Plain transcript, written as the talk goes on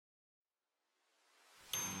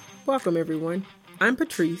Welcome, everyone. I'm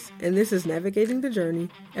Patrice, and this is Navigating the Journey,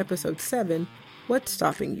 Episode 7, What's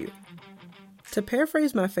Stopping You? To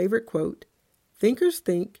paraphrase my favorite quote, thinkers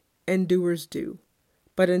think and doers do.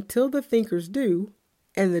 But until the thinkers do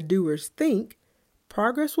and the doers think,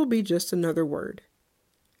 progress will be just another word.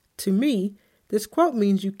 To me, this quote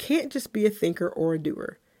means you can't just be a thinker or a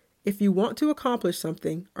doer. If you want to accomplish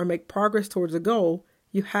something or make progress towards a goal,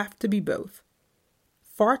 you have to be both.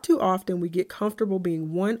 Far too often we get comfortable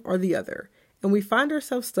being one or the other, and we find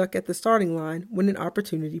ourselves stuck at the starting line when an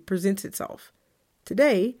opportunity presents itself.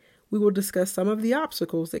 Today, we will discuss some of the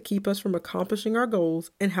obstacles that keep us from accomplishing our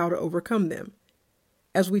goals and how to overcome them.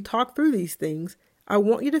 As we talk through these things, I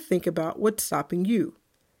want you to think about what's stopping you.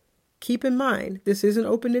 Keep in mind, this is an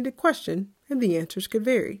open-ended question, and the answers could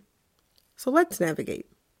vary. So let's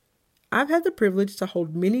navigate. I've had the privilege to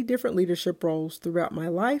hold many different leadership roles throughout my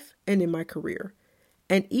life and in my career,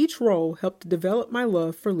 and each role helped to develop my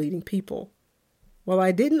love for leading people. While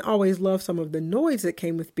I didn't always love some of the noise that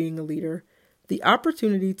came with being a leader, the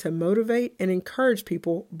opportunity to motivate and encourage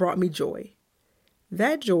people brought me joy.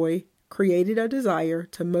 That joy created a desire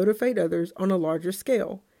to motivate others on a larger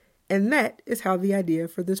scale, and that is how the idea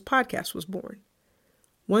for this podcast was born.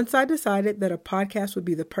 Once I decided that a podcast would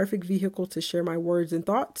be the perfect vehicle to share my words and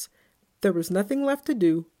thoughts, there was nothing left to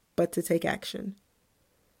do but to take action.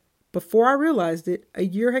 Before I realized it, a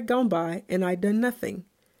year had gone by and I'd done nothing.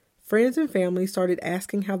 Friends and family started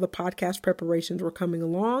asking how the podcast preparations were coming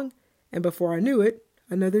along, and before I knew it,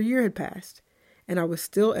 another year had passed, and I was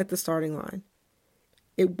still at the starting line.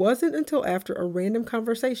 It wasn't until after a random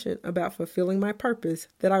conversation about fulfilling my purpose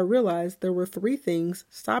that I realized there were 3 things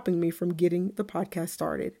stopping me from getting the podcast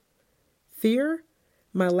started: fear,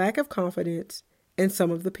 my lack of confidence, and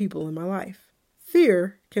some of the people in my life.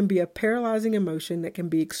 Fear can be a paralyzing emotion that can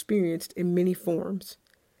be experienced in many forms.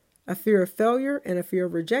 A fear of failure and a fear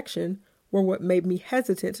of rejection were what made me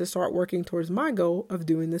hesitant to start working towards my goal of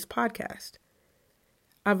doing this podcast.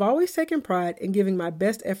 I've always taken pride in giving my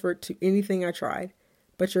best effort to anything I tried,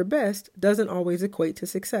 but your best doesn't always equate to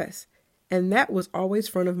success, and that was always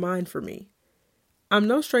front of mind for me. I'm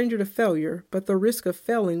no stranger to failure, but the risk of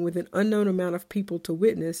failing with an unknown amount of people to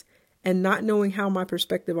witness and not knowing how my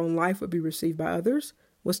perspective on life would be received by others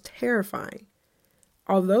was terrifying.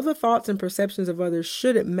 Although the thoughts and perceptions of others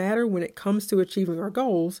shouldn't matter when it comes to achieving our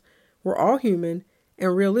goals, we're all human,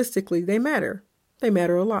 and realistically, they matter. They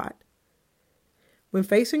matter a lot. When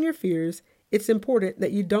facing your fears, it's important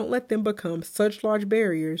that you don't let them become such large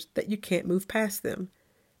barriers that you can't move past them.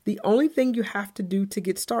 The only thing you have to do to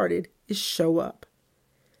get started is show up.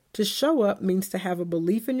 To show up means to have a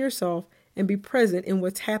belief in yourself and be present in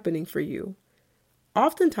what's happening for you.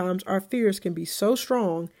 Oftentimes, our fears can be so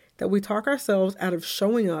strong that we talk ourselves out of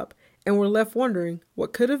showing up and we're left wondering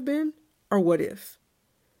what could have been or what if.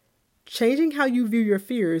 Changing how you view your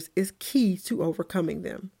fears is key to overcoming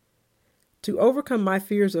them. To overcome my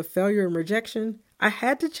fears of failure and rejection, I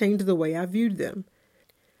had to change the way I viewed them.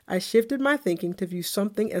 I shifted my thinking to view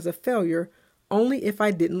something as a failure only if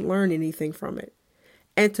I didn't learn anything from it,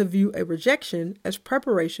 and to view a rejection as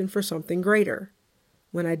preparation for something greater.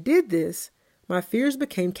 When I did this, my fears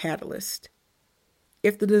became catalysts.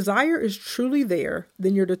 If the desire is truly there,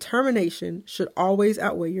 then your determination should always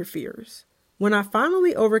outweigh your fears. When I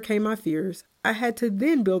finally overcame my fears, I had to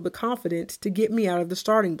then build the confidence to get me out of the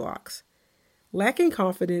starting blocks. Lacking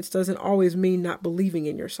confidence doesn't always mean not believing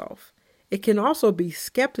in yourself. It can also be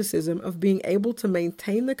skepticism of being able to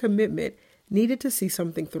maintain the commitment needed to see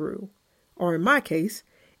something through. Or in my case,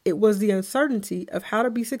 it was the uncertainty of how to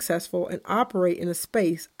be successful and operate in a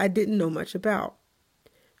space I didn't know much about.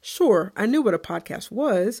 Sure, I knew what a podcast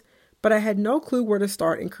was, but I had no clue where to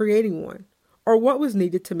start in creating one, or what was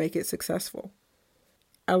needed to make it successful.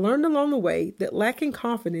 I learned along the way that lacking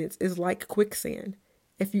confidence is like quicksand.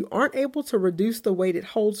 If you aren't able to reduce the weight it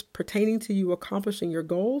holds pertaining to you accomplishing your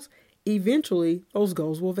goals, eventually those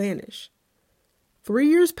goals will vanish. 3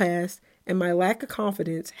 years passed, and my lack of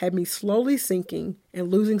confidence had me slowly sinking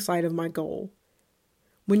and losing sight of my goal.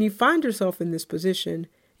 When you find yourself in this position,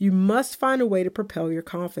 you must find a way to propel your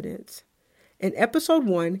confidence. In episode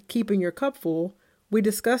 1, Keeping Your Cup Full, we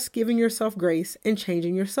discussed giving yourself grace and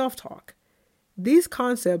changing your self-talk. These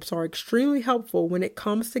concepts are extremely helpful when it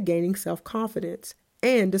comes to gaining self-confidence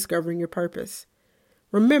and discovering your purpose.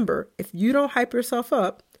 Remember, if you don't hype yourself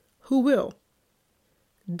up, who will?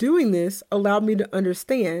 Doing this allowed me to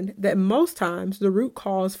understand that most times the root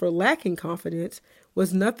cause for lacking confidence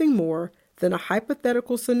was nothing more than a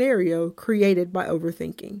hypothetical scenario created by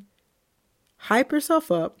overthinking. Hype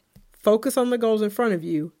yourself up, focus on the goals in front of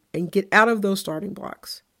you, and get out of those starting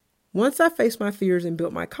blocks. Once I faced my fears and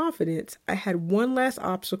built my confidence, I had one last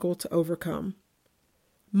obstacle to overcome.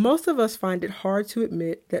 Most of us find it hard to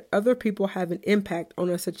admit that other people have an impact on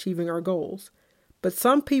us achieving our goals, but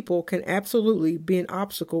some people can absolutely be an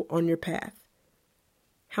obstacle on your path.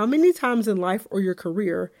 How many times in life or your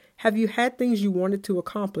career have you had things you wanted to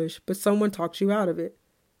accomplish, but someone talked you out of it?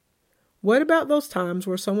 What about those times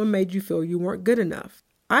where someone made you feel you weren't good enough?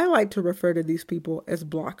 I like to refer to these people as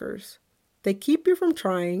blockers. They keep you from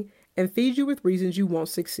trying and feed you with reasons you won't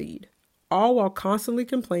succeed, all while constantly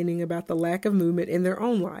complaining about the lack of movement in their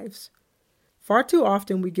own lives. Far too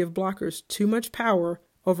often we give blockers too much power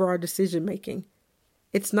over our decision making.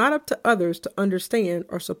 It's not up to others to understand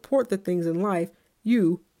or support the things in life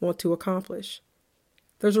you want to accomplish.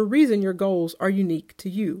 There's a reason your goals are unique to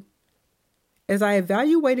you. As I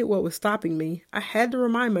evaluated what was stopping me, I had to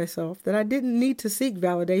remind myself that I didn't need to seek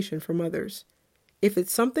validation from others. If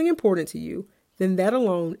it's something important to you, then that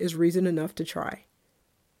alone is reason enough to try.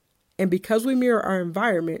 And because we mirror our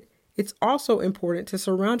environment, it's also important to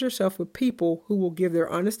surround yourself with people who will give their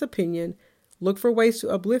honest opinion, look for ways to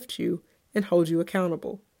uplift you, and hold you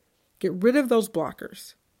accountable. Get rid of those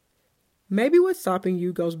blockers. Maybe what's stopping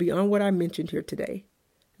you goes beyond what I mentioned here today.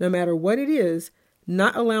 No matter what it is,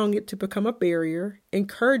 not allowing it to become a barrier,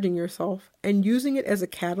 encouraging yourself, and using it as a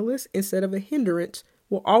catalyst instead of a hindrance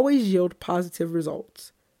will always yield positive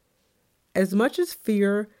results. As much as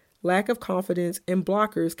fear, lack of confidence, and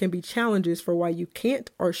blockers can be challenges for why you can't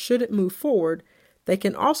or shouldn't move forward, they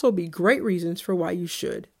can also be great reasons for why you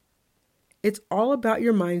should. It's all about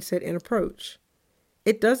your mindset and approach.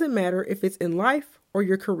 It doesn't matter if it's in life or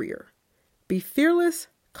your career. Be fearless,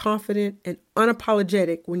 confident, and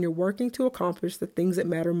unapologetic when you're working to accomplish the things that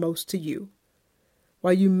matter most to you.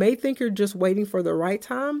 While you may think you're just waiting for the right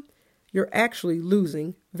time, you're actually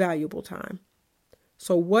losing valuable time.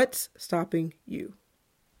 So what's stopping you?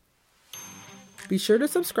 Be sure to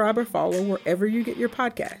subscribe or follow wherever you get your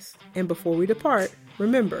podcasts. And before we depart,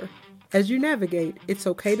 remember, as you navigate, it's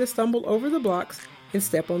okay to stumble over the blocks and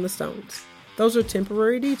step on the stones. Those are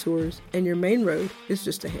temporary detours, and your main road is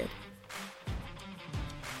just ahead.